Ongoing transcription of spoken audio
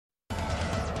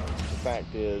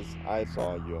fact is, I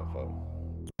saw a UFO.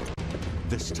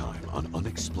 This time on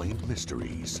Unexplained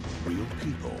Mysteries, real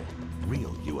people,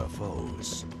 real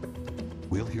UFOs.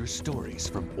 We'll hear stories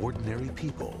from ordinary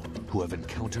people who have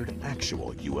encountered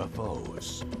actual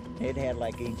UFOs. It had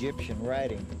like Egyptian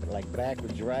writing, like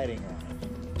backwards writing on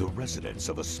it. The residents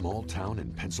of a small town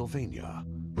in Pennsylvania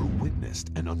who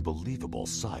witnessed an unbelievable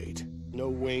sight. No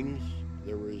wings,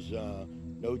 there was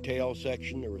no tail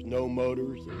section, there was no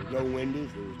motors, there was no windows,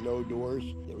 there was no doors.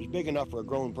 It was big enough for a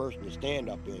grown person to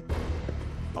stand up in.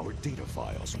 Our data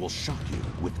files will shock you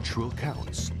with true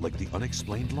accounts like the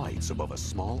unexplained lights above a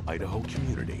small Idaho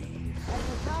community. At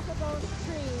the top of those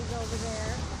trees over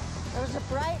there was a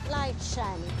bright light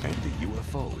shining. And the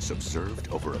UFOs observed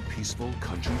over a peaceful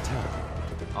country town.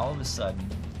 All of a sudden,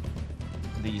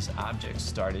 these objects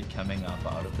started coming up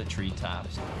out of the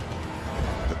treetops.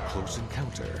 The close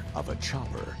encounter of a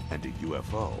chopper and a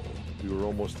UFO. We were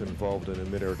almost involved in a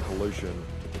mid-air collision.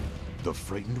 The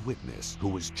frightened witness who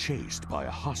was chased by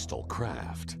a hostile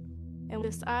craft. And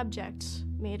this object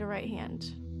made a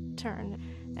right-hand turn.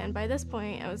 And by this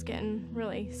point, I was getting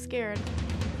really scared.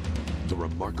 The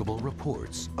remarkable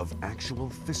reports of actual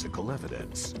physical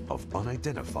evidence of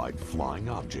unidentified flying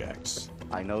objects.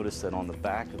 I noticed that on the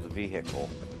back of the vehicle,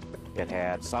 it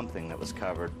had something that was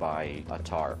covered by a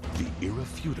tarp. The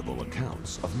irrefutable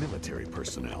accounts of military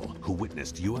personnel who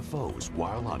witnessed UFOs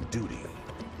while on duty.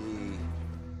 The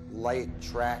light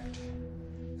tracked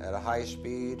at a high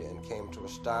speed and came to a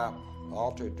stop,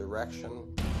 altered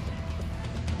direction.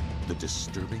 The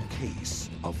disturbing case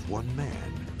of one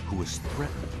man who was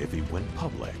threatened if he went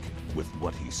public with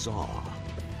what he saw.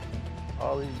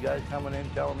 All these guys coming in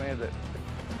telling me that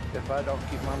if I don't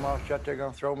keep my mouth shut, they're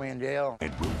going to throw me in jail.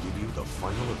 And we'll give you the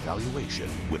final evaluation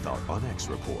with our UnEx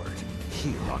report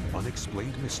here on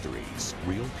Unexplained Mysteries,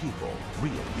 Real People,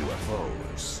 Real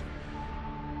UFOs.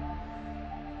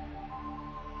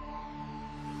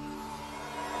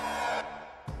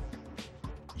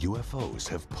 UFOs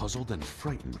have puzzled and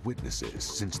frightened witnesses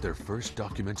since their first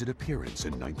documented appearance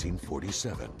in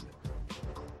 1947.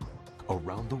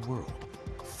 Around the world,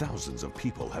 thousands of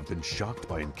people have been shocked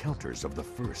by encounters of the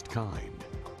first kind.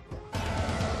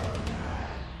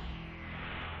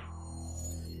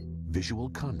 Visual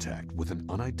contact with an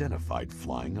unidentified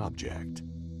flying object.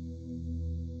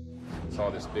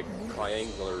 Saw this big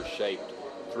triangular shaped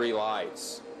 3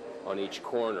 lights on each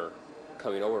corner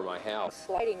coming over my house.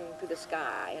 Sliding through the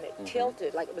sky, and it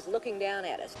tilted like it was looking down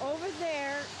at us. Over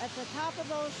there, at the top of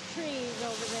those trees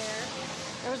over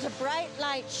there was a bright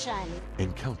light shining.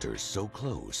 Encounters so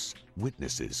close,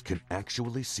 witnesses can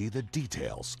actually see the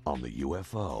details on the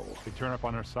UFO. You turn up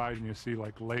on our side and you see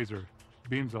like laser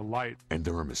beams of light. And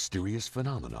there are mysterious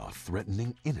phenomena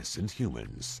threatening innocent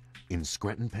humans. In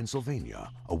Scranton, Pennsylvania,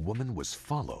 a woman was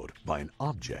followed by an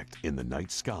object in the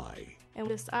night sky. And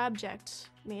this object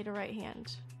made a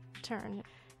right-hand turn.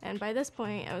 And by this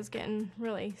point, I was getting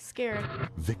really scared.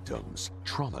 Victims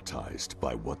traumatized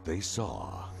by what they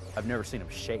saw. I've never seen him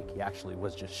shake. He actually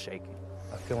was just shaking.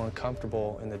 I feel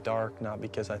uncomfortable in the dark, not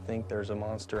because I think there's a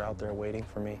monster out there waiting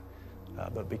for me,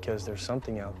 but because there's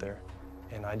something out there,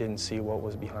 and I didn't see what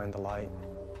was behind the light.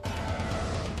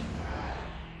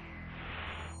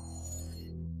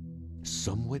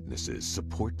 Some witnesses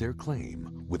support their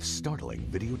claim with startling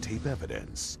videotape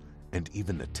evidence and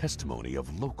even the testimony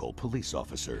of local police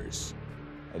officers.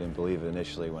 I didn't believe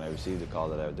initially when I received the call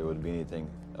that there would be anything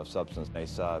of substance. I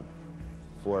saw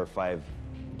 4 or 5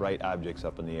 bright objects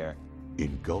up in the air.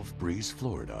 In Gulf Breeze,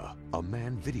 Florida, a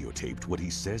man videotaped what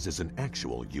he says is an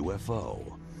actual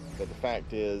UFO. But the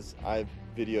fact is, I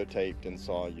videotaped and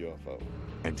saw a UFO.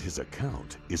 And his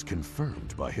account is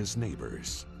confirmed by his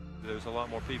neighbors. There's a lot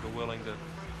more people willing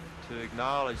to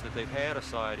acknowledge that they've had a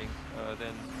sighting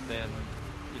than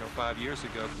 5 years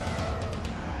ago.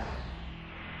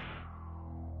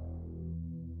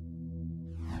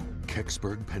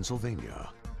 Kecksburg, Pennsylvania,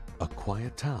 a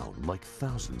quiet town like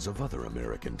thousands of other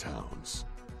American towns.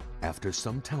 After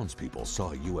some townspeople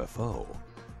saw a UFO,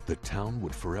 the town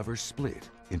would forever split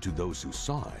into those who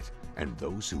saw it and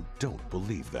those who don't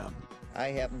believe them. I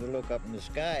happened to look up in the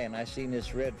sky and I seen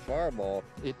this red fireball.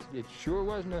 It sure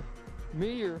wasn't a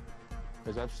meteor,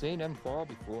 because I've seen them fall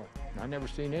before. I never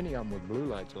seen any of them with blue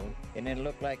lights on. And it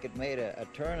looked like it made a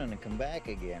turn and come back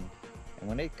again. And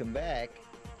when it come back,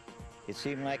 it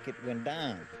seemed like it went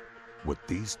down. What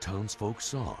these townsfolk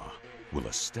saw will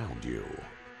astound you.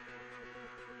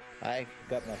 I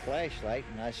got my flashlight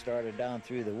and I started down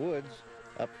through the woods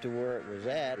up to where it was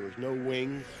at. There was no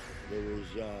wings, there was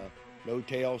no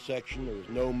tail section, there was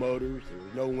no motors, there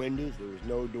was no windows, there was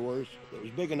no doors. It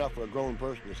was big enough for a grown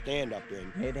person to stand up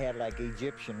in. It had like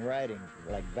Egyptian writing,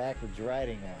 like backwards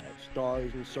writing on it.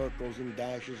 Stars and circles and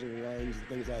dashes and lines and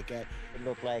things like that. It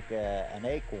looked like an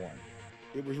acorn.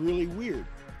 It was really weird.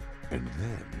 And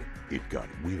then it got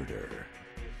weirder.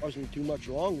 Wasn't too much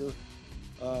longer.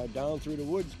 Down through the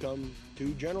woods come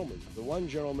two gentlemen. The one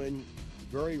gentleman,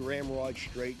 very ramrod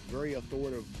straight, very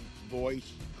authoritative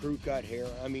voice, crew cut hair.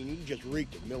 I mean, he just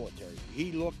reeked of military.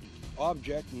 He looked at the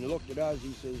object and looked at us.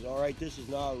 He says, all right, this is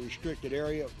now a restricted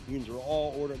area. Means we're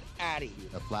all ordered out of here.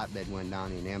 The flatbed went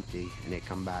down and empty, and they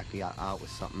come back, he got out with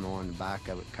something on the back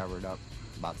of it covered up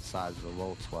about the size of a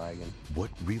Volkswagen. What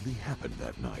really happened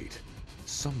that night?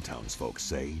 Some townsfolk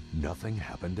say nothing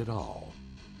happened at all.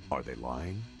 Are they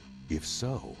lying? If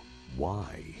so,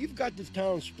 why? You've got this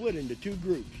town split into two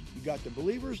groups. You got the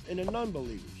believers and the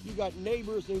non-believers. You got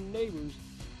neighbors and neighbors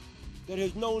that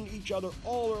has known each other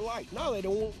all their life. Now they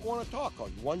don't want to talk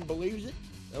because one believes it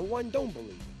and one don't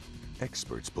believe it.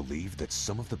 Experts believe that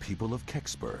some of the people of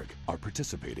Kecksburg are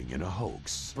participating in a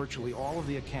hoax. Virtually all of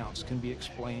the accounts can be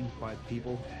explained by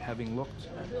people having looked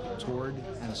toward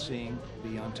and seeing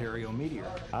the Ontario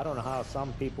meteor. I don't know how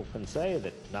some people can say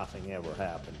that nothing ever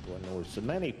happened when there were so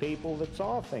many people that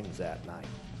saw things that night.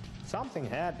 Something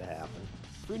had to happen.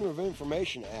 Freedom of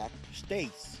Information Act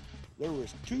states there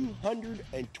was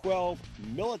 212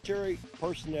 military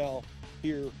personnel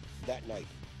here that night.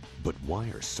 But why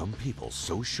are some people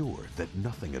so sure that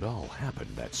nothing at all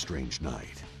happened that strange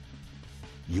night?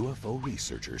 UFO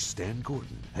researcher Stan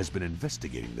Gordon has been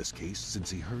investigating this case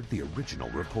since he heard the original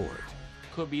report.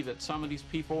 Could be that some of these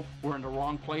people were in the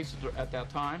wrong place at that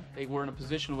time. They were in a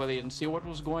position where they didn't see what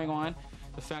was going on.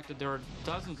 The fact that there are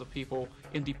dozens of people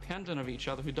independent of each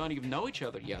other who don't even know each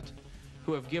other yet,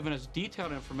 who have given us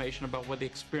detailed information about what they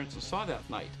experienced and saw that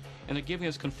night. And they're giving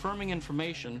us confirming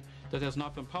information that has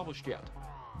not been published yet.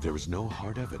 There is no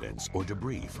hard evidence or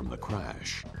debris from the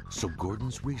crash, so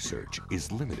Gordon's research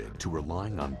is limited to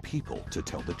relying on people to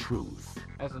tell the truth.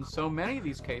 As in so many of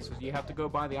these cases, you have to go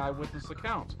by the eyewitness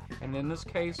accounts. And in this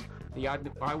case, the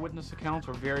eyewitness accounts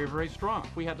are very, very strong.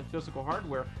 If we had the physical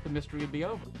hardware, the mystery would be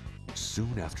over.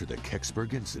 Soon after the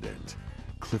Kecksburg incident,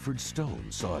 Clifford Stone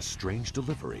saw a strange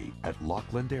delivery at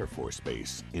Lockland Air Force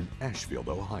Base in Ashfield,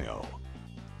 Ohio.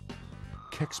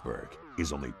 Kecksburg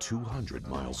is only 200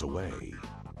 miles away.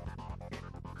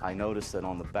 I noticed that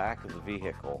on the back of the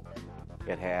vehicle,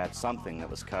 it had something that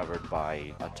was covered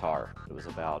by a tarp. It was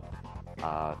about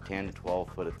 10 to 12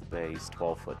 foot at the base,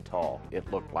 12 foot tall. It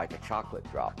looked like a chocolate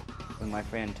drop. And my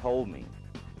friend told me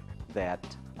that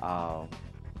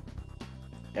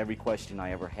every question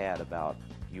I ever had about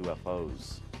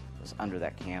UFOs was under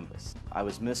that canvas. I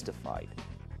was mystified.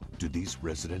 Do these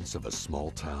residents of a small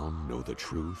town know the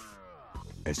truth?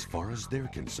 As far as they're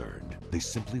concerned, they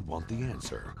simply want the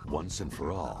answer once and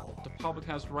for all. The public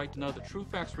has the right to know the true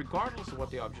facts regardless of what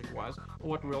the object was or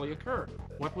what really occurred.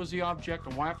 What was the object,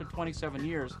 and why after 27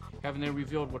 years haven't they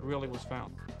revealed what really was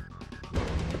found?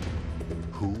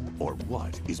 Who or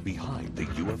what is behind the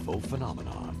UFO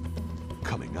phenomenon?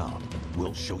 Coming up,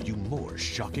 we'll show you more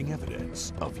shocking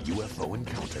evidence of UFO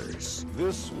encounters.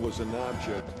 This was an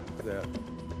object that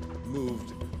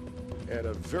moved at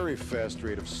a very fast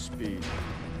rate of speed.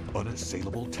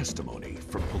 Unassailable testimony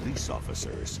from police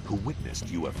officers who witnessed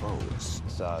UFOs.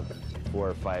 Saw 4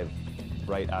 or 5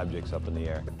 bright objects up in the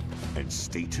air. And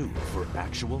stay tuned for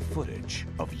actual footage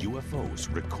of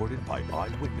UFOs recorded by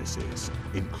eyewitnesses,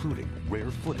 including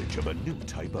rare footage of a new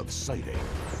type of sighting.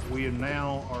 We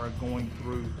now are going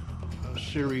through a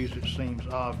series, it seems,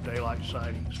 of daylight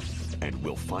sightings. And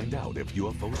we'll find out if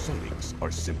UFO sightings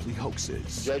are simply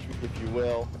hoaxes. Judge me if you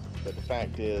will, but the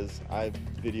fact is, I've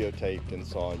videotaped and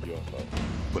saw a UFO.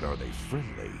 But are they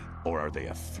friendly, or are they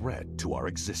a threat to our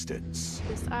existence?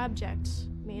 This object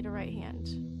made a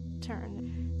right-hand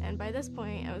turn, and by this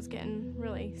point, I was getting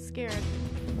really scared.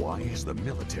 Why has the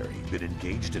military been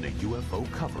engaged in a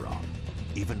UFO cover-up,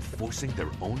 even forcing their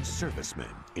own servicemen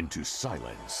into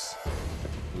silence?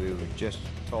 We were just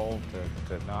told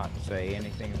to not say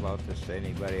anything about this to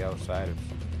anybody outside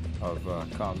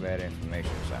of Combat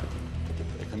Information Center.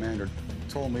 The commander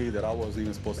told me that I wasn't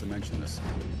even supposed to mention this.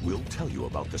 We'll tell you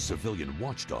about the civilian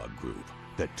watchdog group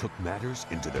that took matters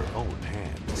into their own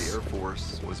hands. The Air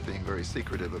Force was being very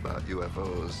secretive about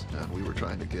UFOs, and we were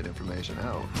trying to get information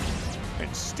out.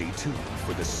 And stay tuned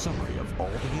for the summary of all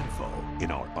the info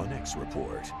in our UnEx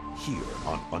report, here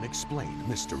on Unexplained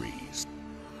Mysteries.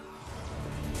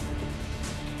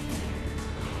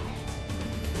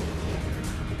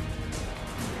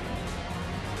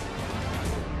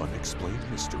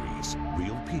 Unexplained Mysteries,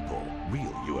 real people,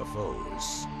 real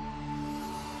UFOs.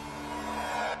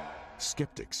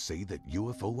 Skeptics say that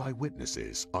UFO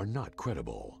eyewitnesses are not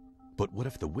credible. But what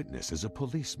if the witness is a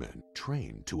policeman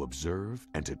trained to observe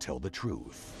and to tell the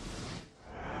truth?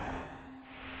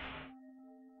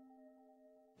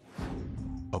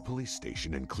 A police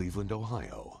station in Cleveland,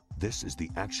 Ohio. This is the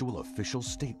actual official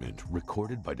statement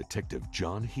recorded by Detective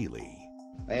John Healy.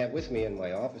 I have with me in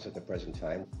my office at the present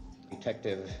time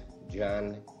Detective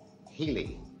John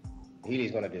Healy.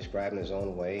 Healy's going to describe in his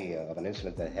own way of an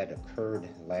incident that had occurred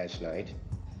last night.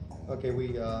 Okay, we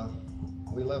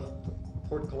left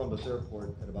Port Columbus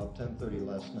Airport at about 10:30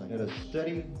 last night. It had a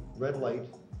steady red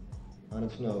light on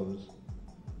its nose.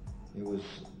 It was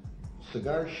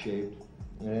cigar-shaped,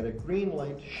 and it had a green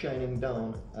light shining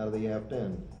down out of the aft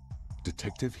end.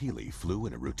 Detective Healy flew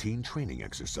in a routine training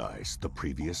exercise the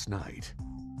previous night.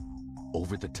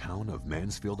 Over the town of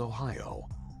Mansfield, Ohio,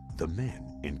 the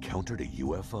men encountered a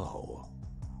UFO.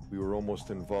 We were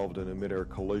almost involved in a mid-air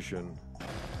collision.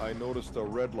 I noticed a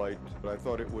red light, but I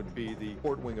thought it would be the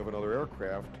port wing of another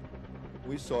aircraft.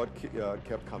 We saw it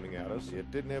kept coming at us. It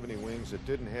didn't have any wings. It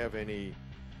didn't have any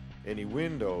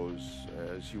windows,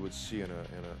 as you would see on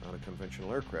a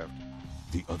conventional aircraft.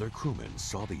 The other crewmen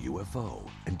saw the UFO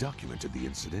and documented the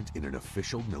incident in an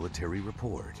official military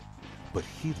report. But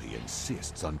Healy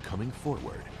insists on coming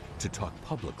forward to talk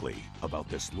publicly about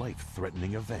this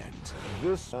life-threatening event.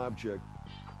 This object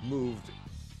moved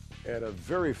at a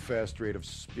very fast rate of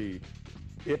speed.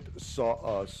 It saw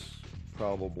us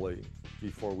probably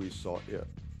before we saw it.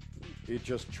 It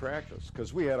just tracked us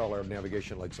because we had all our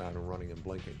navigation lights on and running and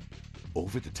blinking.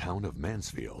 Over the town of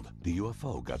Mansfield, the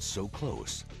UFO got so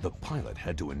close, the pilot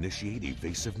had to initiate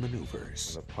evasive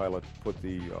maneuvers. The pilot put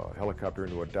the helicopter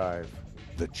into a dive.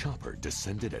 The chopper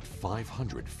descended at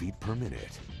 500 feet per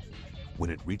minute. When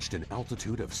it reached an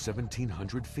altitude of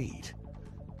 1,700 feet,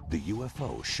 the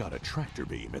UFO shot a tractor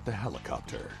beam at the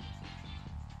helicopter.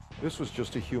 This was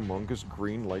just a humongous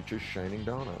green light just shining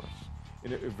down on us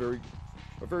in a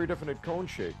very definite cone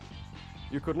shape.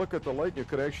 You could look at the light, you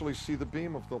could actually see the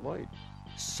beam of the light.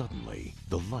 Suddenly,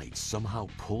 the light somehow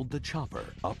pulled the chopper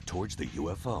up towards the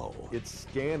UFO. It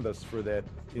scanned us for that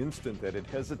instant that it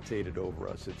hesitated over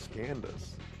us. It scanned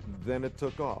us. Then it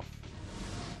took off.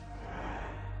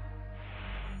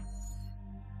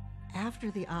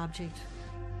 After the object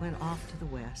went off to the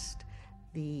west,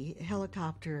 the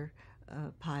helicopter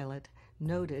pilot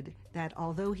noted that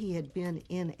although he had been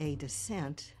in a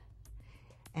descent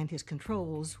and his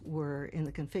controls were in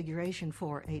the configuration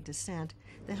for a descent,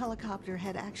 the helicopter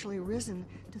had actually risen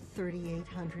to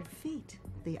 3,800 feet.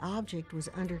 The object was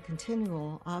under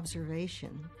continual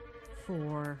observation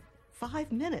for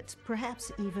 5 minutes,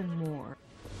 perhaps even more.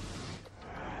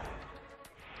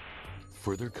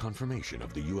 Further confirmation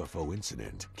of the UFO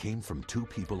incident came from two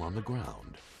people on the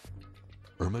ground,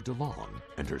 Irma DeLong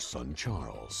and her son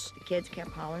Charles. The kids kept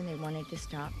hollering, they wanted to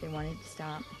stop, they wanted to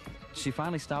stop. She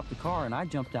finally stopped the car and I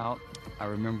jumped out. I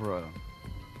remember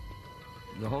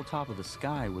the whole top of the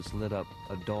sky was lit up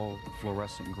a dull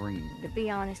fluorescent green. To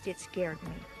be honest, it scared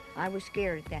me. I was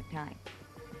scared at that time,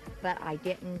 but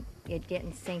it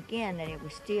didn't sink in that it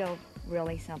was still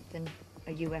really something,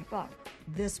 a UFO.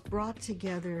 This brought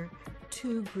together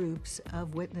two groups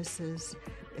of witnesses.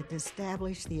 It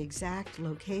established the exact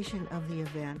location of the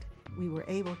event. We were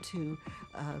able to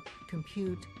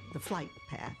compute the flight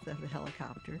path of the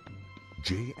helicopter.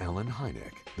 J. Allen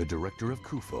Hynek, the director of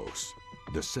CUFOS,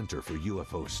 the Center for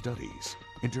UFO Studies,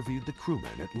 interviewed the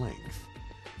crewmen at length.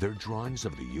 Their drawings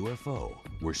of the UFO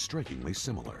were strikingly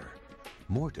similar.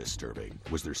 More disturbing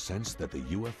was their sense that the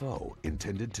UFO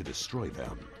intended to destroy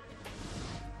them.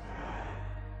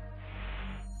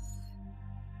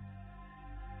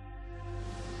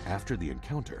 After the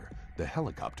encounter, the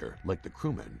helicopter, like the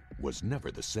crewmen, was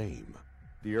never the same.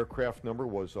 The aircraft number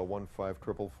was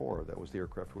 15444. That was the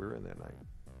aircraft we were in that night.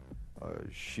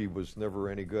 She was never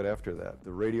any good after that.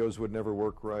 The radios would never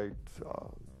work right.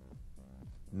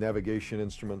 Navigation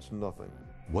instruments, nothing.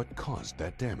 What caused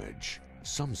that damage?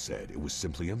 Some said it was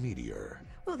simply a meteor.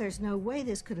 Well, there's no way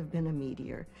this could have been a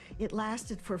meteor. It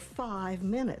lasted for 5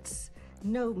 minutes.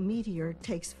 No meteor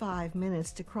takes 5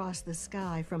 minutes to cross the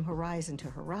sky from horizon to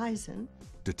horizon.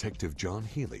 Detective John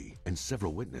Healy and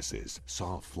several witnesses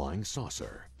saw a flying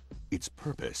saucer. Its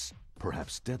purpose,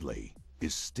 perhaps deadly,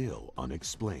 is still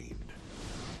unexplained.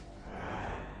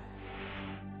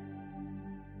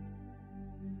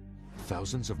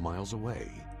 Thousands of miles away,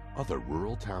 other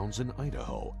rural towns in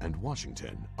Idaho and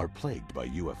Washington are plagued by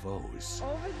UFOs.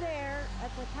 Over there, at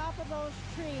the top of those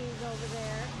trees over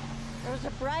there, there was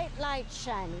a bright light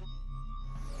shining.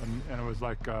 And it was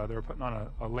like they were putting on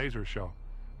a laser show.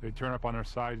 They turn up on their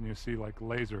side and you see like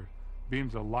laser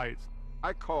beams of lights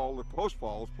I called the Post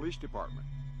Falls Police Department,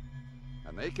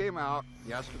 and they came out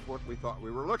and asked us what we thought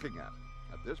we were looking at.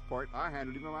 At this point, I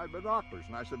handed him my binoculars,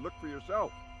 and I said, "Look for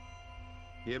yourself."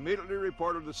 He immediately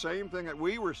reported the same thing that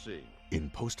we were seeing.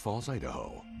 In Post Falls,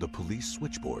 Idaho, the police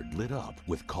switchboard lit up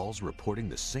with calls reporting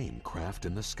the same craft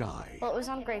in the sky. Well, it was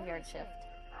on graveyard shift,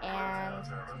 and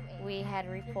we had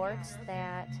reports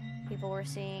that people were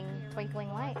seeing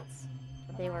twinkling lights.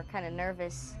 They were kind of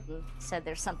nervous and said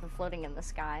there's something floating in the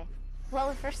sky. Well,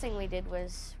 the first thing we did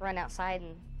was run outside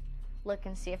and look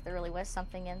and see if there really was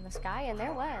something in the sky, and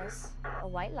there was a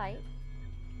white light,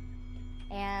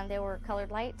 and there were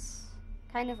colored lights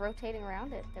kind of rotating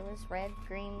around it. There was red,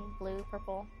 green, blue,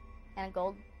 purple, and a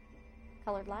gold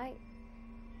colored light,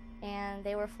 and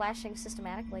they were flashing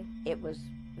systematically. It was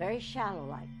very shallow,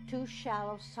 like two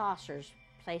shallow saucers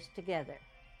placed together.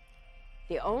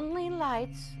 The only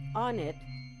lights on it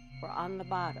were on the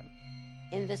bottom.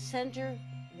 In the center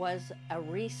was a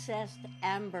recessed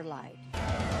amber light.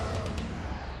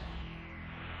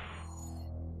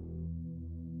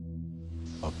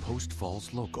 A Post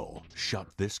Falls local shot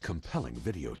this compelling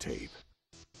videotape.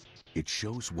 It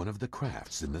shows one of the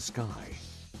crafts in the sky.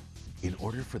 In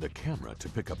order for the camera to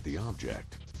pick up the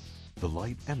object, the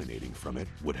light emanating from it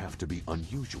would have to be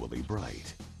unusually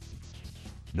bright.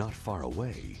 Not far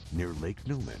away, near Lake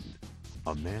Newman,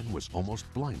 a man was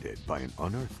almost blinded by an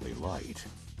unearthly light.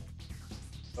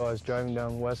 I was driving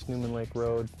down West Newman Lake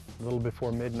Road a little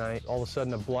before midnight. All of a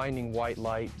sudden, a blinding white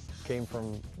light came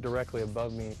from directly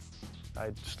above me.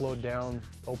 I slowed down,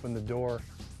 opened the door,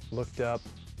 looked up.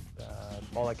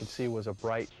 All I could see was a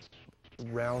bright,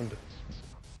 round,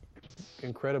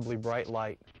 incredibly bright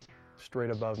light straight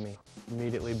above me.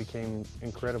 Immediately became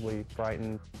incredibly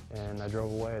frightened, and I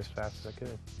drove away as fast as I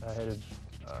could. I headed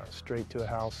straight to a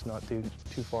house not too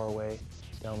far away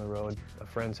down the road, a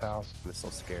friend's house. He was so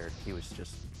scared. He was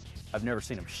just, I've never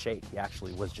seen him shake. He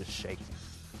actually was just shaking.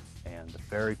 And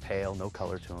very pale, no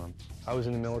color to him. I was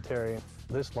in the military.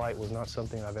 This light was not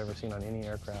something I've ever seen on any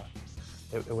aircraft.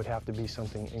 It would have to be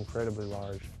something incredibly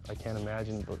large. I can't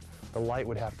imagine, but the light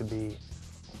would have to be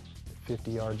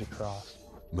 50 yards across.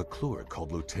 McClure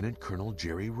called Lieutenant Colonel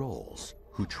Jerry Rolls,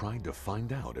 who tried to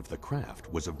find out if the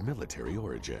craft was of military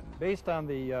origin. Based on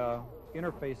the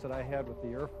interface that I had with the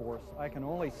Air Force, I can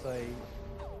only say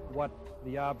what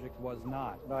the object was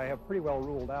not. I have pretty well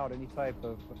ruled out any type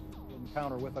of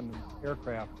encounter with an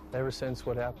aircraft. Ever since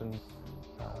what happened,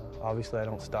 obviously I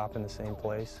don't stop in the same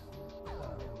place.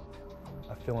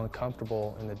 I feel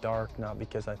uncomfortable in the dark, not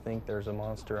because I think there's a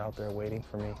monster out there waiting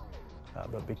for me,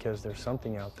 but because there's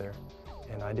something out there,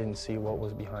 and I didn't see what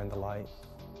was behind the light.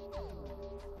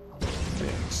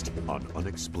 Next on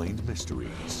Unexplained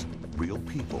Mysteries, real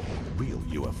people, real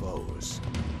UFOs.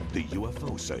 The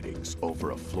UFO sightings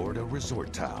over a Florida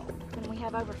resort town. And we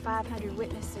have over 500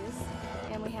 witnesses,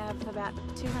 and we have about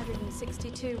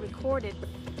 262 recorded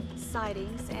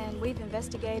sightings, and we've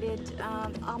investigated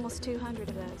almost 200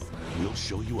 of those. We'll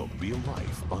show you a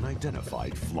real-life,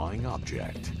 unidentified flying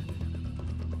object.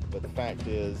 But the fact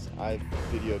is, I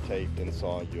videotaped and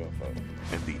saw a UFO.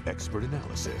 And the expert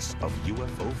analysis of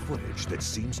UFO footage that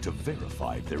seems to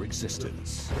verify their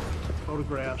existence. The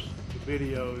photographs, the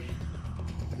videos,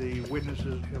 the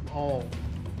witnesses have all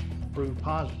proved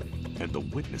positive. And the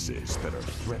witnesses that are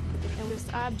threatened. And this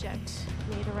object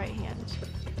made a right-hand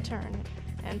turn.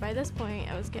 And by this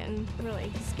point, I was getting really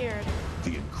scared.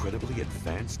 The incredibly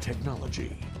advanced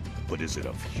technology, but is it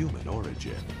of human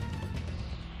origin?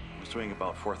 Doing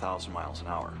about 4,000 miles an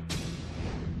hour.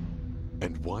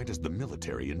 And why does the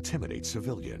military intimidate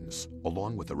civilians,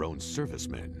 along with their own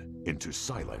servicemen, into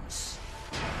silence?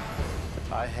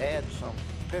 I had some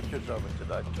pictures of it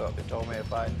that I took. They told me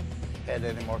if I had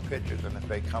any more pictures and if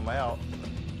they come out,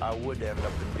 I would end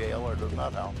up in jail or the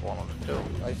nut house, one of the two.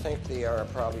 I think they are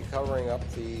probably covering up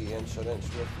the incidents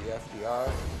with the FDR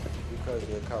because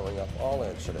they're covering up all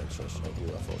incidences of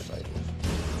UFO sightings.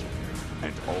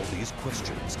 And all these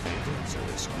questions and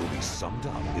answers will be summed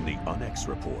up in the UnEx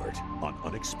report on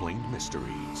Unexplained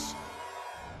Mysteries.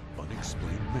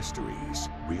 Unexplained Mysteries,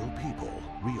 real people,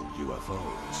 real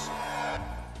UFOs.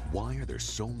 Why are there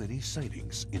so many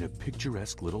sightings in a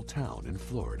picturesque little town in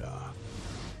Florida?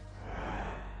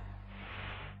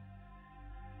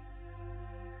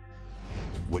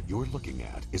 What you're looking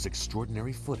at is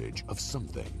extraordinary footage of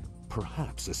something,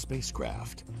 perhaps a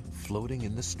spacecraft, floating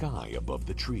in the sky above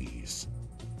the trees.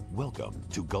 Welcome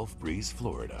to Gulf Breeze,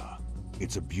 Florida.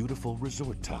 It's a beautiful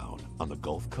resort town on the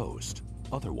Gulf Coast,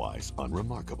 otherwise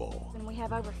unremarkable. And we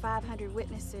have over 500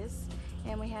 witnesses,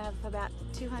 and we have about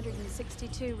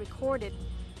 262 recorded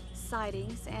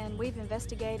sightings, and we've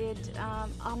investigated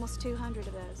almost 200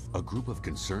 of those. A group of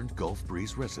concerned Gulf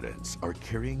Breeze residents are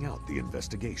carrying out the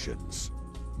investigations.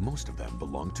 Most of them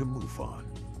belong to MUFON,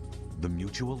 the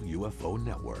Mutual UFO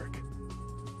Network,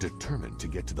 determined to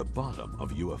get to the bottom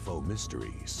of UFO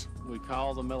mysteries. We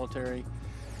call the military.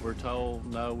 We're told,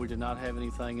 no, we did not have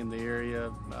anything in the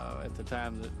area at the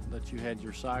time that you had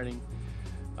your sighting.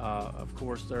 Of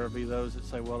course, there will be those that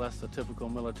say, well, that's the typical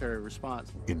military response.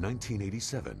 In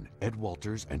 1987, Ed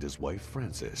Walters and his wife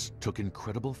Frances took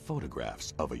incredible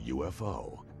photographs of a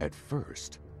UFO. At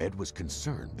first, Ed was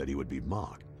concerned that he would be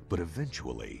mocked, but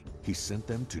eventually he sent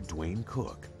them to Dwayne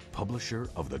Cook, publisher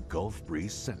of the Gulf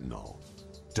Breeze Sentinel.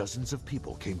 Dozens of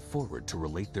people came forward to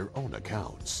relate their own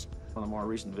accounts. One of the more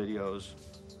recent videos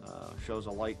shows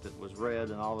a light that was red,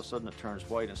 and all of a sudden it turns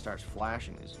white and starts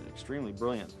flashing. These extremely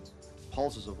brilliant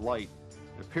pulses of light.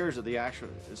 It appears that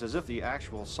it's as if the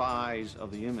actual size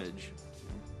of the image,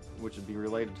 which would be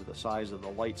related to the size of the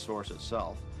light source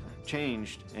itself,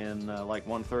 changed in like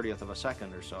 1/30th of a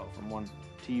second or so, from one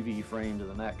TV frame to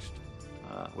the next.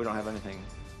 We don't have anything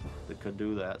that could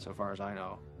do that, so far as I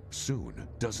know. Soon,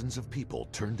 dozens of people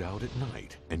turned out at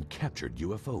night and captured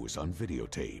UFOs on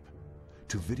videotape.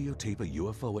 To videotape a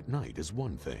UFO at night is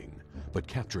one thing, but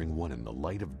capturing one in the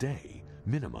light of day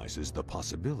minimizes the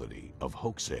possibility of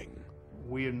hoaxing.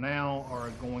 We now are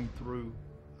going through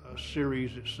a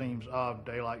series, it seems, of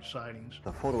daylight sightings.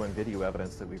 The photo and video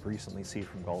evidence that we've recently seen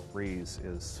from Gulf Breeze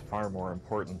is far more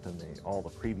important than all the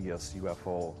previous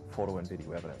UFO photo and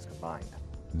video evidence combined.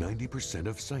 90%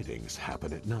 of sightings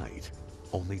happen at night.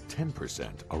 Only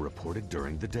 10% are reported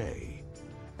during the day.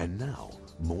 And now,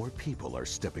 more people are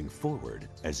stepping forward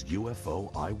as UFO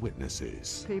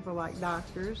eyewitnesses. People like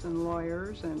doctors and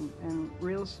lawyers and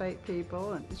real estate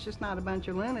people, and it's just not a bunch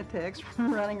of lunatics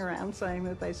running around saying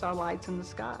that they saw lights in the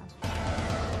sky.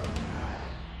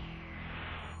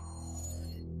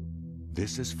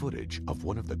 This is footage of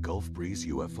one of the Gulf Breeze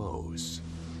UFOs.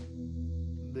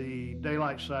 The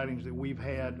daylight sightings that we've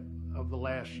had of the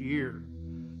last year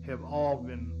have all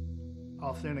been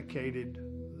authenticated.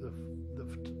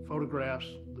 The photographs,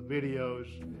 the videos,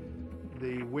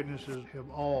 the witnesses have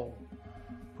all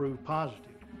proved positive.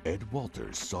 Ed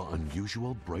Walters saw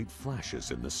unusual bright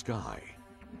flashes in the sky,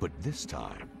 but this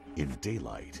time in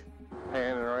daylight.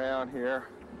 Panning around here,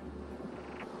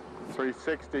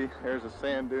 360, there's the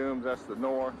sand dunes, that's the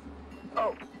north.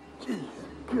 Oh, geez,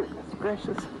 goodness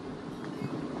gracious.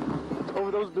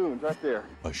 Over those dunes right there.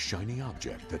 A shiny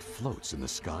object that floats in the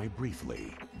sky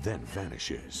briefly, then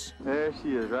vanishes. There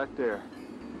she is, right there.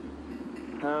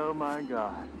 Oh my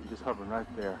God, just hovering right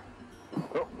there.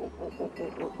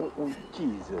 Oh,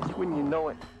 Jesus, wouldn't you know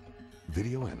it?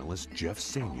 Video analyst Jeff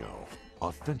Sanyo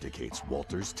authenticates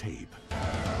Walter's tape.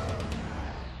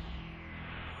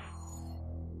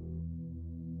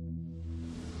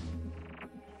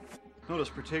 Notice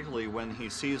particularly when he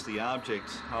sees the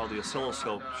object, how the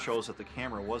oscilloscope shows that the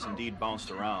camera was indeed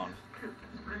bounced around.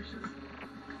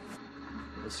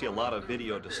 You'll see a lot of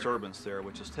video disturbance there,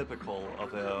 which is typical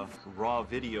of a raw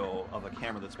video of a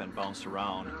camera that's been bounced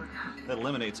around. That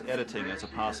eliminates editing as a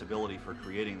possibility for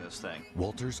creating this thing.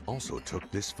 Walters also took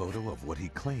this photo of what he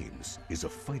claims is a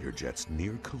fighter jet's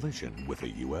near collision with a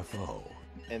UFO.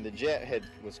 And the jet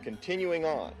was continuing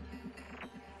on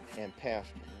and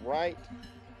passed right,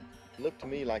 looked to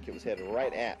me like it was headed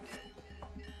right at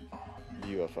the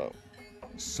UFO.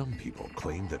 Some people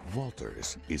claim that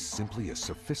Walters is simply a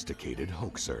sophisticated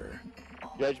hoaxer.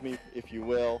 Judge me if you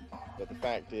will, but the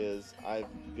fact is, I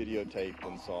videotaped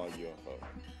and saw a UFO.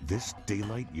 This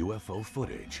daylight UFO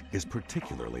footage is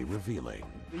particularly revealing.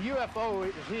 The UFO,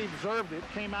 as he observed it,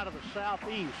 came out of the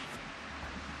southeast.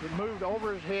 It moved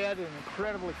over his head at an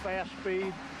incredibly fast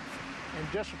speed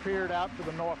and disappeared out to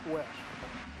the northwest.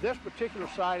 This particular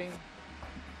sighting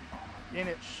in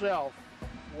itself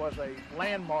was a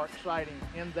landmark sighting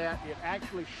in that it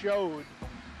actually showed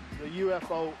the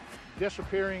UFO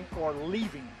disappearing or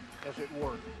leaving, as it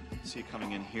were. See it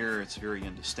coming in here, it's very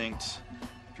indistinct.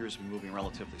 Appears to be moving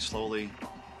relatively slowly.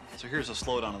 So here's a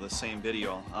slowdown of the same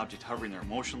video. Object hovering there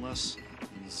motionless,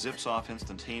 and zips off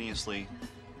instantaneously.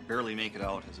 Barely make it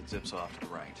out as it zips off to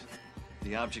the right.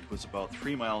 The object was about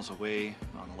 3 miles away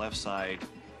on the left side,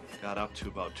 got up to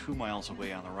about 2 miles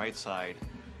away on the right side.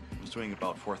 It was doing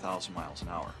about 4,000 miles an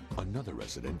hour. Another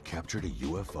resident captured a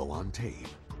UFO on tape.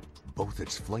 Both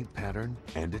its flight pattern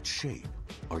and its shape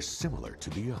are similar to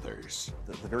the others.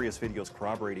 The various videos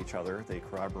corroborate each other. They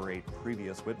corroborate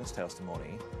previous witness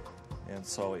testimony. And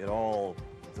so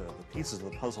the pieces of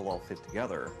the puzzle all fit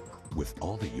together. With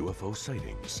all the UFO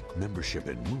sightings, membership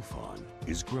in MUFON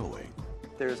is growing.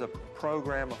 there's a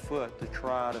program afoot to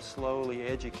try to slowly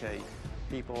educate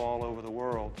people all over the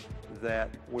world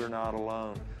that we're not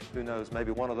alone. Who knows,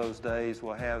 maybe one of those days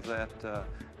we'll have that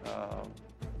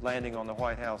landing on the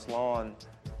White House lawn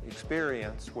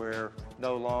experience where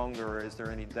no longer is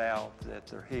there any doubt that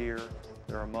they're here,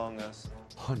 they're among us.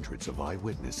 Hundreds of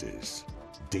eyewitnesses,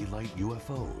 daylight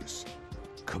UFOs,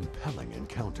 compelling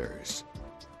encounters.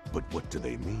 But what do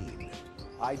they mean?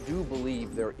 I do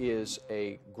believe there is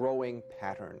a growing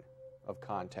pattern of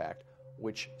contact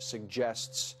which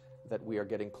suggests that we are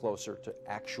getting closer to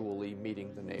actually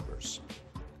meeting the neighbors.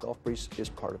 Gulf Breeze is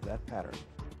part of that pattern.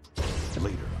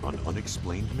 Later on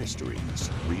Unexplained Mysteries,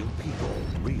 real people,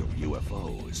 real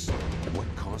UFOs. What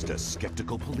caused a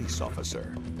skeptical police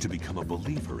officer to become a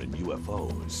believer in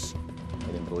UFOs? I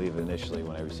didn't believe initially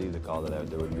when I received the call that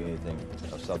there would be anything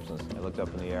of substance. I looked up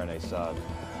in the air and I saw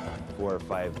 4 or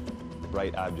 5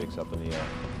 bright objects up in the air.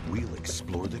 We'll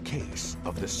explore the case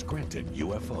of the Scranton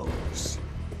UFOs.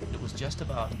 It was just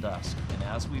about dusk, and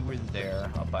as we were there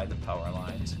up by the power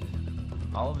lines,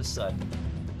 all of a sudden,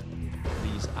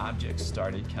 these objects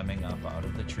started coming up out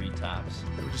of the treetops.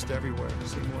 They were just everywhere. It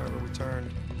seemed wherever we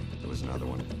turned, there was another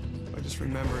one. I just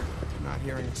remembered not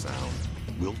hearing a sound.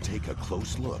 We'll take a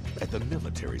close look at the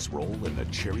military's role in the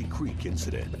Cherry Creek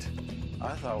incident.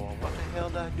 I thought, well, what the hell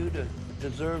did I do to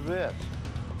deserve this?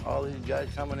 All these guys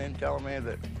coming in telling me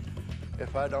that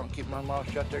if I don't keep my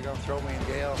mouth shut, they're going to throw me in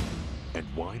jail. And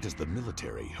why does the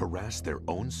military harass their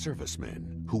own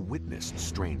servicemen who witnessed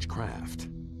strange craft?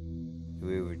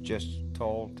 We were just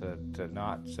told to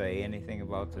not say anything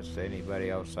about this to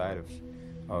anybody outside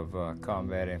of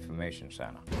Combat Information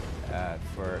Center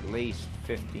for at least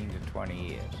 15 to 20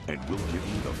 years. And we'll give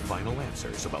you the final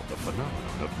answers about the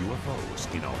phenomenon of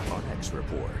UFOs in our UnEx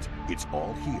report. It's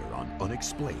all here on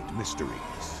Unexplained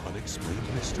Mysteries.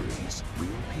 Unexplained Mysteries, real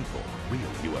people,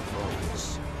 real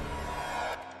UFOs.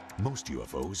 Most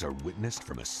UFOs are witnessed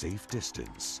from a safe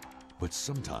distance, but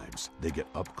sometimes they get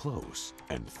up close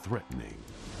and threatening.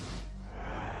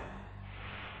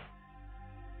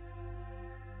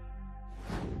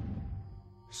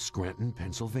 Scranton,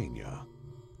 Pennsylvania.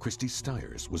 Christy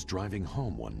Stiers was driving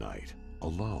home one night,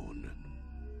 alone.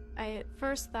 I at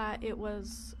first thought it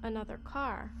was another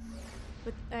car,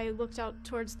 but I looked out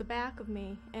towards the back of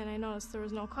me and I noticed there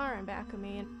was no car in back of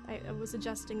me, and I was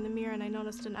adjusting the mirror and I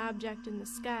noticed an object in the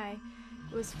sky.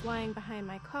 It was flying behind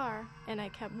my car, and I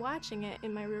kept watching it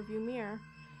in my rearview mirror,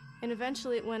 and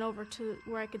eventually it went over to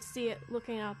where I could see it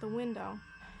looking out the window.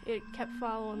 It kept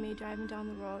following me driving down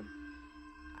the road.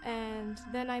 And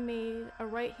then I made a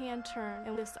right-hand turn,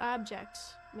 and this object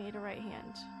made a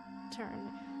right-hand turn.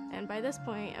 And by this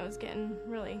point, I was getting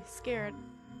really scared.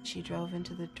 She drove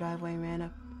into the driveway, ran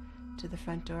up to the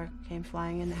front door, came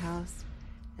flying in the house,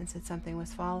 and said something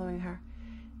was following her.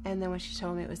 And then when she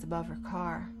told me it was above her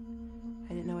car,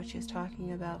 I didn't know what she was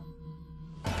talking about.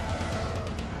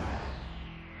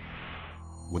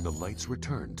 When the lights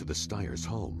returned to the Stiers'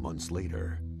 home months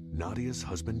later, Nadia's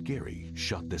husband Gary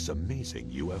shot this amazing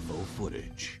UFO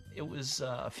footage. It was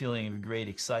a feeling of great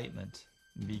excitement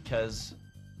because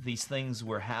these things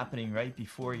were happening right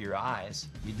before your eyes.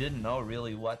 You didn't know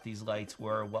really what these lights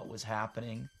were, what was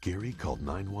happening. Gary called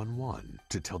 911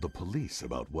 to tell the police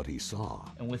about what he saw.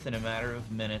 And within a matter of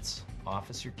minutes,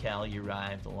 Officer Callie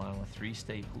arrived along with 3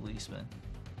 state policemen.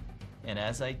 And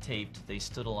as I taped, they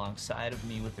stood alongside of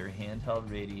me with their handheld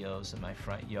radios in my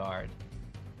front yard.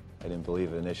 I didn't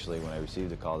believe initially when I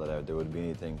received the call that there would be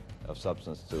anything of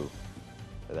substance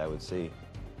that I would see.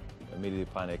 Immediately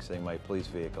upon exiting my police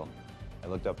vehicle, I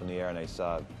looked up in the air and I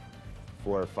saw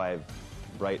 4 or 5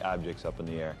 bright objects up in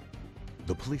the air.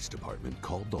 The police department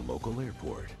called the local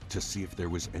airport to see if there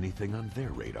was anything on their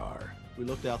radar. We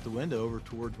looked out the window over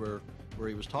towards where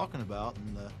he was talking about,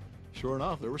 and sure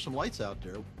enough, there were some lights out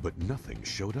there. But nothing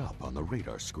showed up on the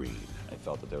radar screen. I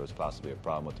felt that there was possibly a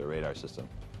problem with the radar system.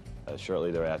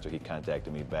 Shortly thereafter, he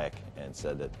contacted me back and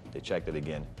said that they checked it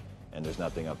again, and there's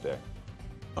nothing up there.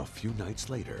 A few nights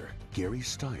later, Gary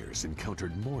Stiers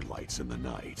encountered more lights in the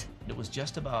night. It was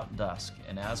just about dusk,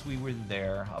 and as we were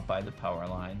there up by the power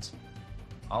lines,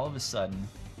 all of a sudden,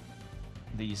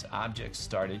 these objects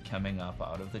started coming up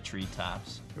out of the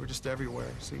treetops. They were just everywhere.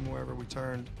 It seemed wherever we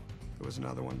turned, there was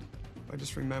another one. I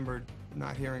just remembered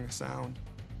not hearing a sound.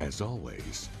 As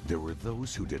always, there were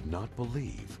those who did not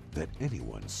believe that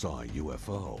anyone saw a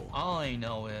UFO. All I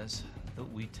know is that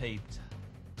we taped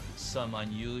some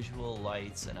unusual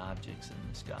lights and objects in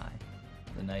the sky.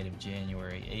 The night of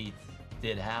January 8th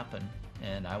did happen,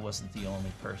 and I wasn't the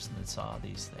only person that saw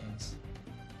these things.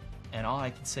 And all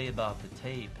I can say about the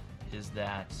tape is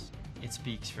that it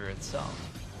speaks for itself.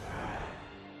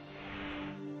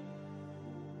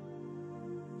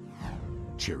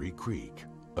 Cherry Creek,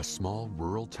 a small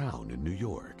rural town in New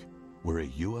York, where a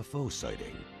UFO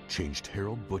sighting changed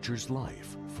Harold Butcher's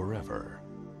life forever.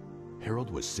 Harold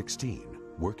was 16,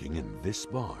 working in this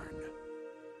barn.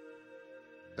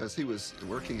 As he was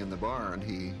working in the barn,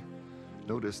 he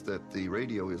noticed that the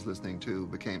radio he was listening to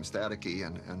became staticky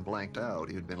and blanked out.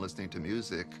 He had been listening to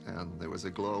music, and there was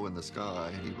a glow in the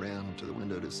sky. He ran to the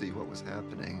window to see what was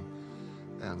happening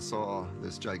and saw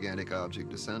this gigantic object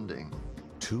descending.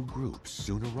 Two groups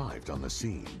soon arrived on the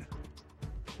scene.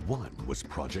 One was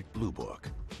Project Blue Book,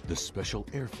 the special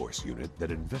Air Force unit that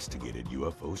investigated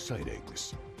UFO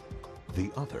sightings.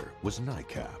 The other was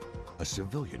NICAP, a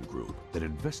civilian group that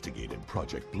investigated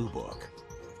Project Blue Book.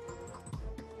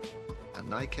 And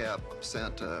NICAP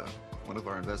sent one of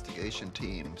our investigation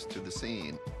teams to the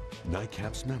scene.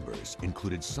 NICAP's members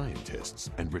included scientists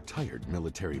and retired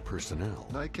military personnel.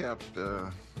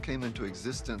 NICAP came into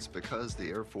existence because the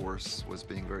Air Force was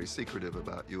being very secretive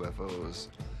about UFOs,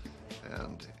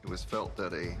 and it was felt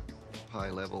that a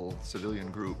high-level civilian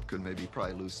group could maybe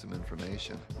pry loose some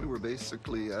information. We were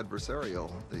basically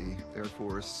adversarial. The Air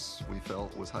Force, we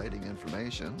felt, was hiding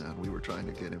information, and we were trying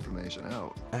to get information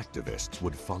out. Activists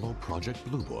would follow Project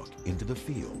Blue Book into the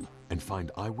field and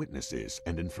find eyewitnesses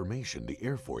and information the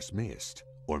Air Force missed,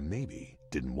 or maybe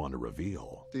didn't want to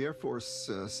reveal. The Air Force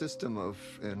system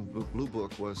in Blue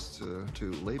Book was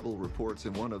to label reports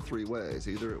in one of three ways.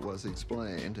 Either it was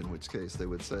explained, in which case they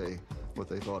would say what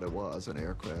they thought it was, an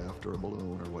aircraft or a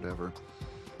balloon or whatever,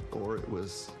 or it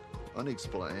was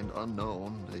unexplained,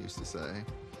 unknown, they used to say,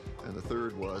 and the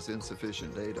third was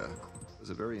insufficient data. It was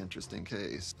a very interesting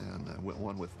case, and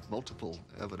one with multiple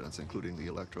evidence, including the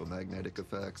electromagnetic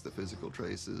effects, the physical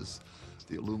traces,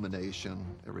 the illumination,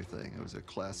 everything. It was a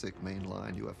classic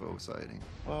mainline UFO sighting.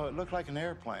 Well, it looked like an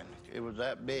airplane. It was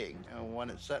that big. And when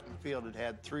it set in the field, it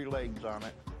had 3 legs on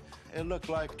it. It looked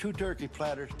like 2 turkey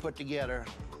platters put together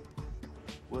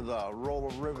with a roll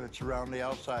of rivets around the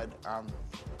outside.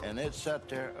 And it sat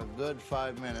there a good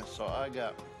 5 minutes, so I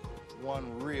got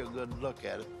one real good look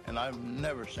at it. And I've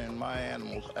never seen my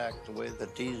animals act the way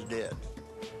that these did,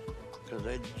 because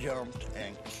they jumped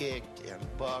and kicked and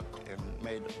bucked and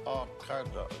made all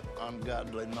kinds of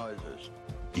ungodly noises.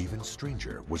 Even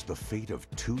stranger was the fate of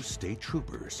 2 state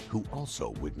troopers who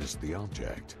also witnessed the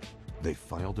object. They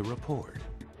filed a report,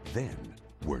 then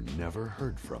were never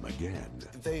heard from again.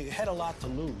 They had a lot to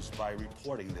lose by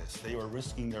reporting this. They were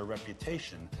risking their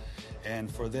reputation,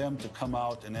 and for them to come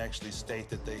out and actually state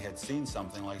that they had seen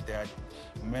something like that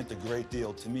meant a great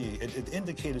deal to me. It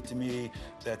indicated to me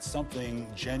that something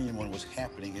genuine was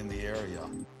happening in the area.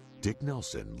 Dick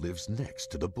Nelson lives next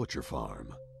to the Butcher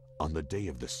farm. On the day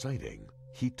of the sighting,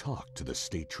 he talked to the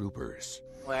state troopers.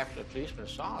 Well, after the policemen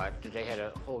saw it, they had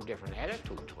a whole different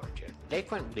attitude towards it. They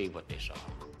couldn't believe what they saw.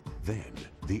 Then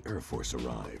the Air Force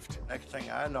arrived. Next thing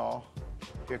I know,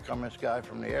 here come this guy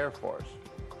from the Air Force.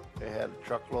 They had a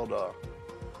truckload of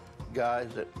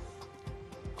guys that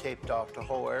taped off the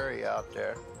whole area out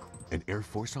there. An Air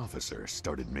Force officer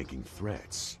started making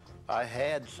threats. I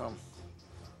had some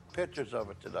pictures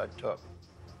of it that I took,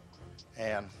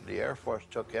 and the Air Force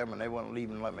took them, and they wouldn't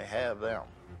even let me have them.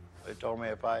 They told me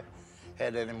if I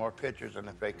had any more pictures and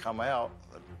if they come out,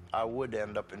 I would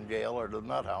end up in jail or the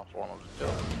nut house, one of the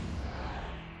two.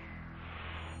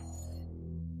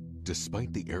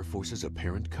 Despite the Air Force's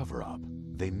apparent cover-up,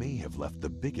 they may have left the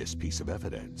biggest piece of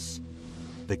evidence.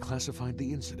 They classified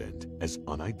the incident as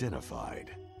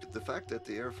unidentified. The fact that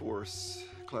the Air Force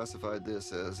classified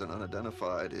this as an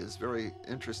unidentified is very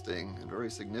interesting and very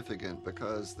significant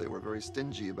because they were very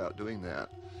stingy about doing that.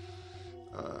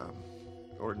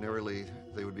 Ordinarily,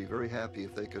 they would be very happy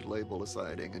if they could label a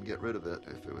sighting and get rid of it.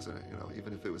 If it was,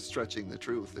 even if it was stretching the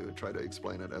truth, they would try to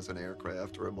explain it as an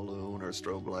aircraft or a balloon or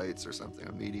strobe lights or something,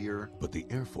 a meteor. But the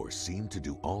Air Force seemed to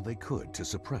do all they could to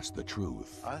suppress the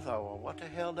truth. I thought, well, what the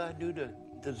hell did I do to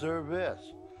deserve this?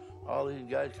 All these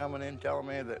guys coming in telling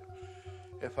me that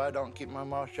if I don't keep my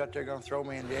mouth shut, they're going to throw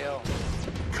me in jail.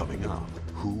 Coming up,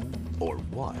 who or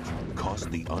what caused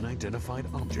the unidentified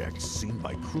objects seen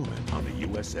by crewmen on the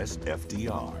USS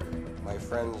FDR? My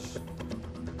friends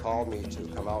called me to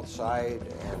come outside,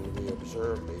 and we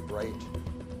observed a bright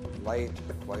light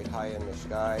quite high in the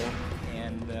sky.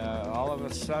 And all of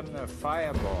a sudden, a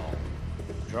fireball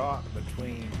dropped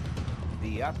between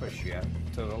the upper ship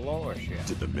to the lower ship.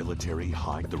 Did the military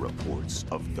hide the reports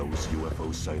of those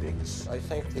UFO sightings? I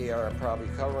think they are probably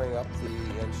covering up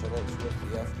the incidents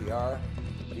with the FDR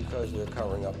because they're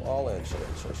covering up all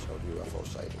incidences of UFO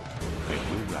sightings. And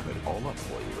we'll wrap it all up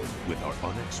for you with our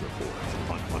UnEx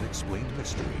report on Unexplained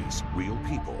Mysteries, Real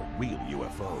People, Real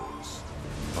UFOs.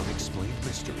 Unexplained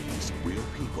Mysteries, Real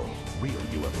People, Real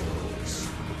UFOs. sightings.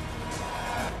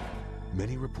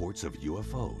 Many reports of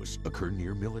UFOs occur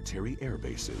near military air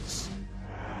bases.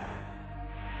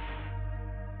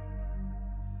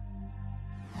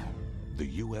 The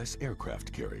U.S.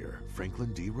 aircraft carrier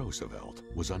Franklin D. Roosevelt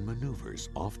was on maneuvers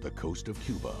off the coast of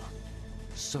Cuba.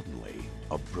 Suddenly,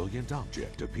 a brilliant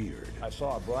object appeared. I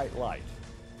saw a bright light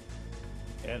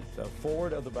at the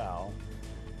forward of the bow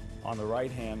on the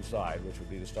right-hand side, which would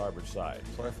be the starboard side.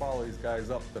 So I follow these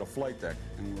guys up to the flight deck,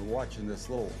 and we're watching this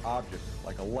little object,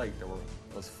 like a light, that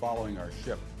was following our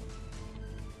ship.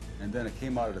 And then it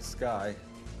came out of the sky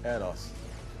at us.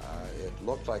 It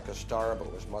looked like a star,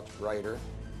 but was much brighter.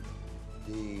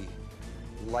 The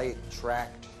light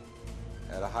tracked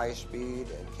at a high speed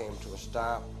and came to a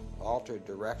stop, altered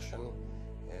direction,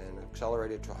 and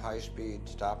accelerated to a high speed,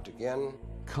 stopped again.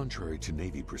 Contrary to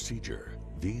Navy procedure,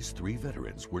 these 3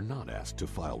 veterans were not asked to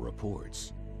file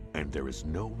reports, and there is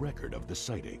no record of the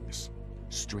sightings.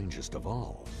 Strangest of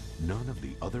all, none of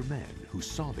the other men who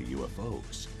saw the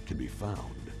UFOs can be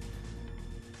found.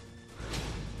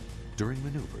 During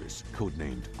maneuvers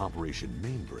codenamed Operation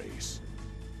Mainbrace,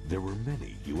 there were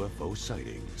many UFO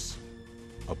sightings.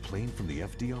 A plane from the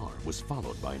FDR was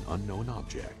followed by an unknown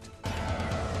object.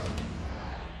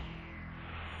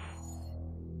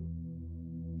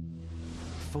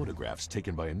 Photographs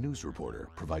taken by a news reporter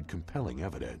provide compelling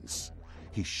evidence.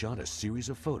 He shot a series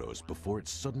of photos before it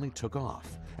suddenly took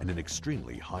off at an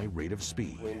extremely high rate of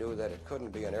speed. We knew that it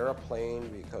couldn't be an airplane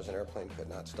because an airplane could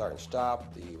not start and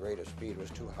stop. The rate of speed was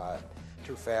too high,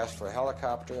 too fast for a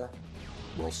helicopter.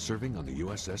 While serving on the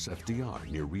USS FDR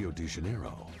near Rio de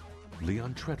Janeiro,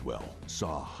 Leon Treadwell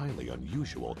saw a highly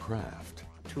unusual craft.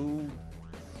 2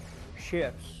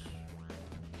 ships,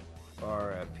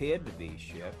 or appeared to be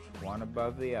ships, one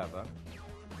above the other,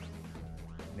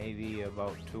 maybe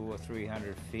about 200 or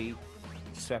 300 feet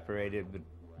separated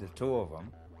the 2 of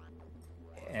them,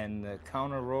 and the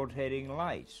counter-rotating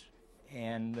lights.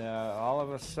 And all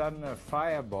of a sudden a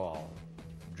fireball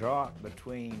dropped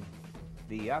between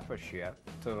the upper ship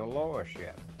to the lower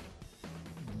ship.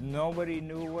 Nobody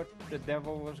knew what the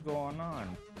devil was going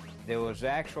on. There was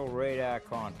actual radar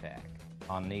contact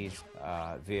on these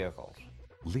vehicles.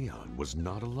 Leon was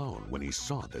not alone when he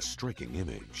saw this striking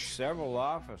image. Several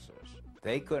officers,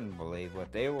 they couldn't believe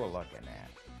what they were looking at.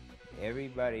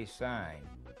 Everybody signed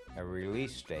a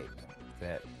release statement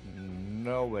that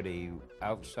nobody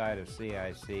outside of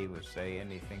CIC would say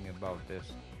anything about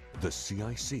this. The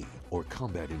CIC, or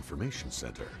Combat Information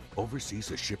Center,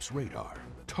 oversees a ship's radar,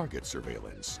 target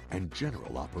surveillance, and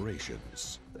general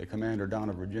operations. The commander down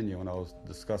in Virginia, when I was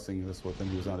discussing this with him,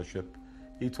 he was on the ship,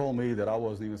 he told me that I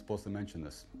wasn't even supposed to mention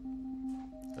this.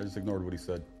 I just ignored what he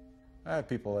said. I had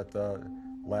people that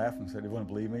laughed and said they wouldn't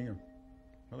believe me.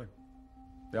 Really?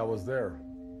 Yeah, I was there.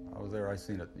 I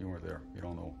seen it. You weren't there. You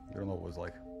don't know. You don't know what it was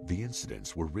like. The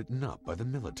incidents were written up by the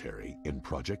military in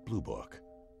Project Blue Book.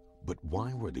 But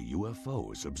why were the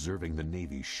UFOs observing the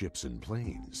Navy's ships and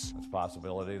planes? It's a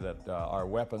possibility that our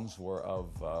weapons were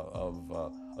of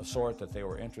a sort that they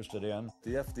were interested in.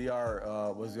 The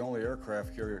FDR was the only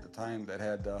aircraft carrier at the time that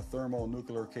had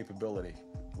thermonuclear capability.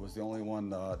 It was the only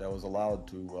one that was allowed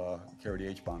to carry the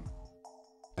H-bomb.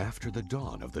 After the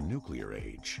dawn of the nuclear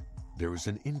age, there was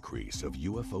an increase of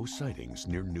UFO sightings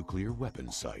near nuclear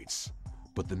weapon sites.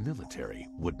 But the military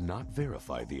would not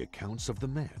verify the accounts of the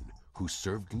men who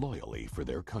served loyally for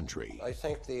their country. I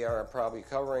think they are probably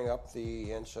covering up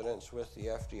the incidents with the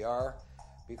FDR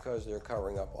because they're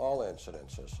covering up all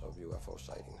incidences of UFO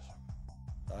sightings.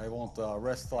 I won't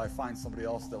rest till I find somebody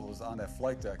else that was on that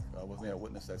flight deck with me. I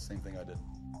witnessed that same thing I did.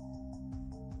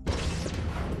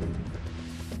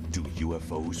 Do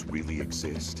UFOs really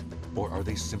exist? Or are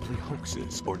they simply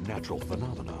hoaxes or natural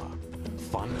phenomena?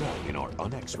 Find out in our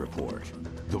UnEx report.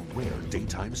 The rare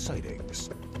daytime sightings,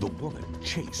 the woman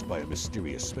chased by a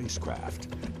mysterious spacecraft,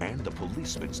 and the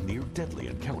policeman's near-deadly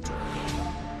encounter.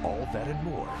 All that and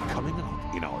more coming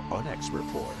up in our UnEx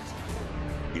report.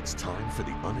 It's time for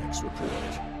the UnEx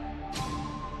report.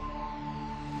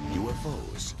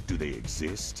 UFOs, do they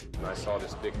exist? I saw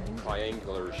this big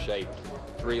triangular shaped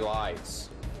 3 lights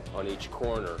on each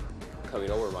corner coming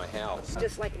over my house.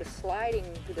 Just like it was sliding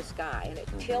through the sky, and it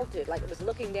tilted like it was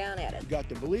looking down at it. You got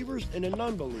the believers and the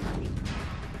non-believers.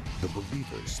 The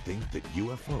believers think that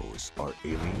UFOs are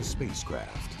alien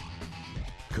spacecraft.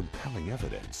 Compelling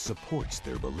evidence supports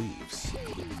their beliefs.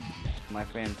 My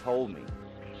friend told me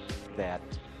that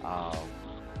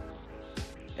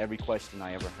every question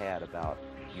I ever had about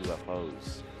UFOs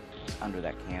was under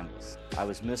that canvas. I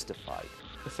was mystified.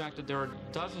 The fact that there are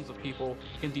dozens of people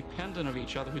independent of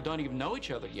each other who don't even know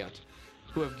each other yet,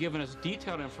 who have given us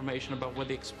detailed information about what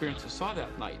the experiences saw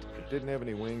that night. It didn't have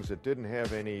any wings. It didn't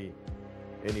have any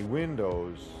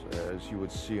windows, as you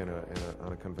would see on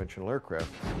a conventional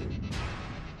aircraft.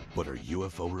 But are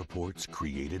UFO reports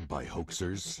created by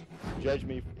hoaxers? Judge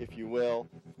me if you will,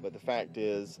 but the fact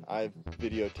is, I've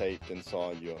videotaped and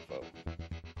saw a UFO.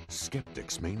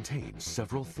 Skeptics maintain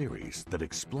several theories that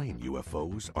explain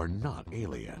UFOs are not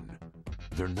alien.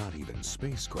 They're not even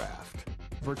spacecraft.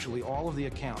 Virtually all of the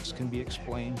accounts can be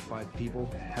explained by people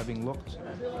having looked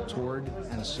toward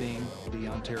and seeing the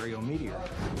Ontario meteor.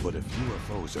 But if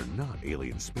UFOs are not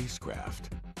alien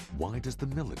spacecraft, why does the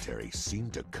military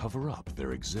seem to cover up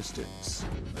their existence?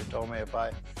 They told me if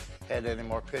I had any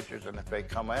more pictures and if they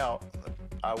come out,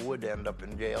 I would end up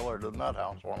in jail or the nut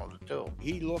house, one of the two.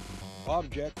 He looked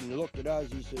object and he looked at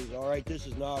us. He says, "All right, this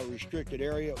is now a restricted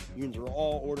area. You are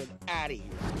all ordered out of here."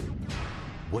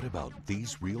 What about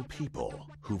these real people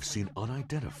who've seen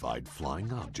unidentified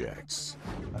flying objects?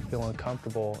 I feel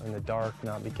uncomfortable in the dark,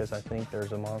 not because I think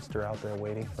there's a monster out there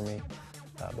waiting for me,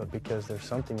 but because there's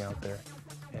something out there,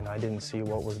 and I didn't see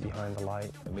what was behind the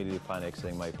light. Immediately upon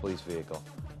exiting my police vehicle,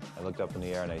 I looked up in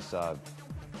the air and I saw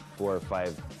 4 or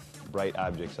 5 bright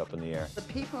objects up in the air. The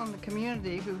people in the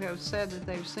community who have said that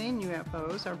they've seen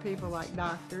UFOs are people like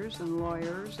doctors and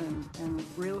lawyers and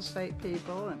real estate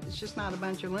people, and it's just not a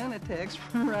bunch of lunatics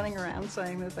running around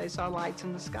saying that they saw lights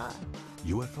in the sky.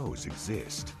 UFOs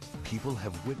exist. People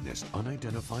have witnessed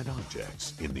unidentified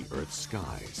objects in the Earth's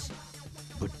skies.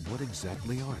 But what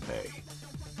exactly are they?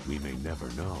 We may never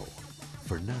know.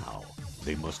 For now,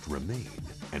 they must remain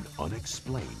an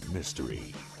unexplained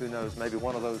mystery. Who knows, maybe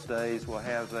one of those days we'll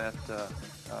have that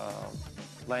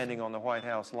landing on the White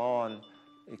House lawn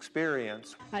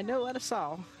experience. I know what I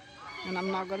saw, and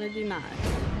I'm not going to deny it.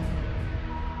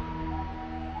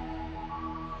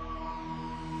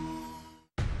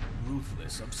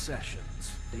 Ruthless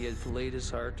obsessions. He had filleted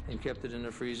his heart and kept it in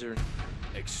the freezer.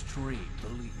 Extreme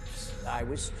beliefs. I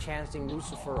was chanting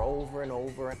Lucifer over and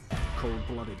over.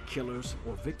 Cold-blooded killers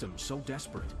or victims so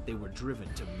desperate they were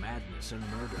driven to madness and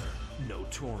murder.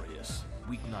 Notorious.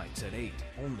 Weeknights at 8,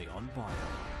 only on Bio.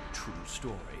 True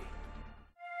story.